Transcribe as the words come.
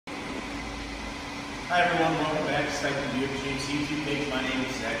Hi everyone, welcome back to Stykemain Buick GMC YouTube page. My name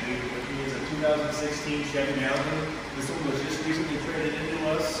is Zach. With me is a 2016 Chevy Malibu. This one was just recently traded into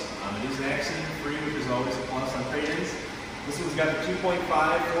us. It is accident free, which is always a plus on trade-ins. This one's got the 2.5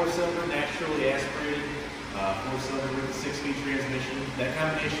 4-cylinder naturally aspirated 4-cylinder with a 6-speed transmission. That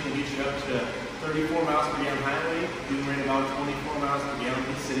combination will get you up to 34 miles per gallon highway, doing right about 24 miles per gallon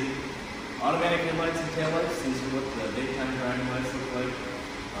in the city. Automatic headlights and taillights. These are what the daytime driving lights look like.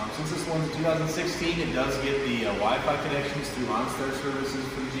 Since this one's 2016, it does get the Wi-Fi connections through OnStar services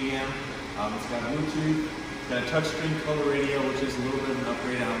from GM. It's got Bluetooth, it's got a touchscreen color radio, which is a little bit of an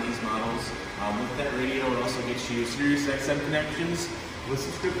upgrade on these models. With that radio, it also gets you Sirius XM connections with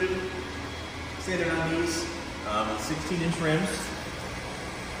subscription. Standard on these, 16-inch rims.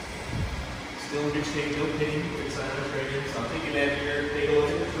 Still in good shape, no pitting, good sign of trade-in. So I'm thinking that here, take a look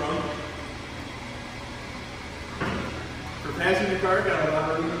at the trunk. For passenger car, got a lot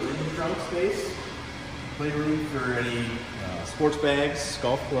of room in the trunk space. Plenty of room for any sports bags,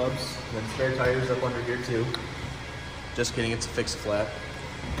 golf clubs, and then spare tires up under here too. Just kidding, it's a fixed flat.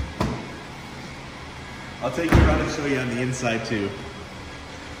 I'll take you around and show you on the inside too.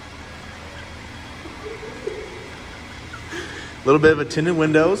 A little bit of a tinted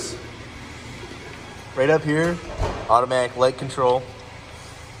windows. Right up here, automatic light control.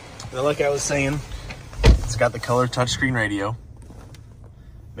 And like I was saying, it's got the color touchscreen radio.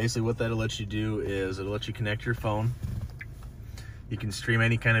 Basically what that'll let you do is it'll let you connect your phone. You can stream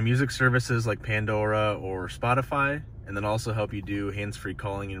any kind of music services like Pandora or Spotify, and then also help you do hands-free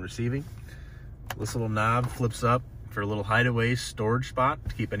calling and receiving. This little knob flips up for a little hideaway storage spot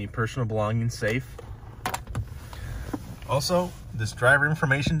to keep any personal belongings safe. Also, this driver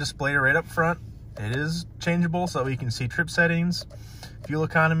information display right up front, it is changeable so you can see trip settings, fuel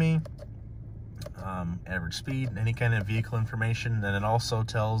economy, average speed, any kind of vehicle information. And it also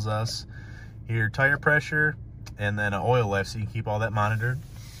tells us here tire pressure and then oil life, so you can keep all that monitored.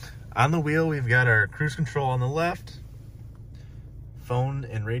 On the wheel, we've got our cruise control on the left, phone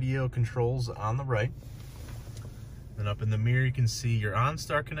and radio controls on the right. Then up in the mirror, you can see your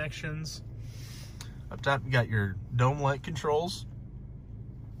OnStar connections. Up top, you got your dome light controls.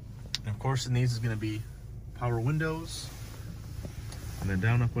 And of course, in these is going to be power windows. And then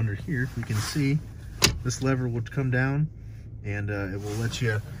down up under here, we can see this lever will come down and it will let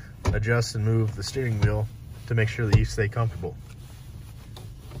you adjust and move the steering wheel to make sure that you stay comfortable.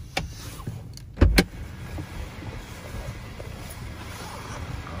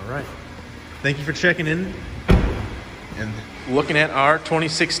 All right. Thank you for checking in and looking at our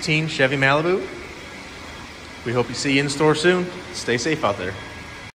 2016 Chevy Malibu. We hope you see you in store soon. Stay safe out there.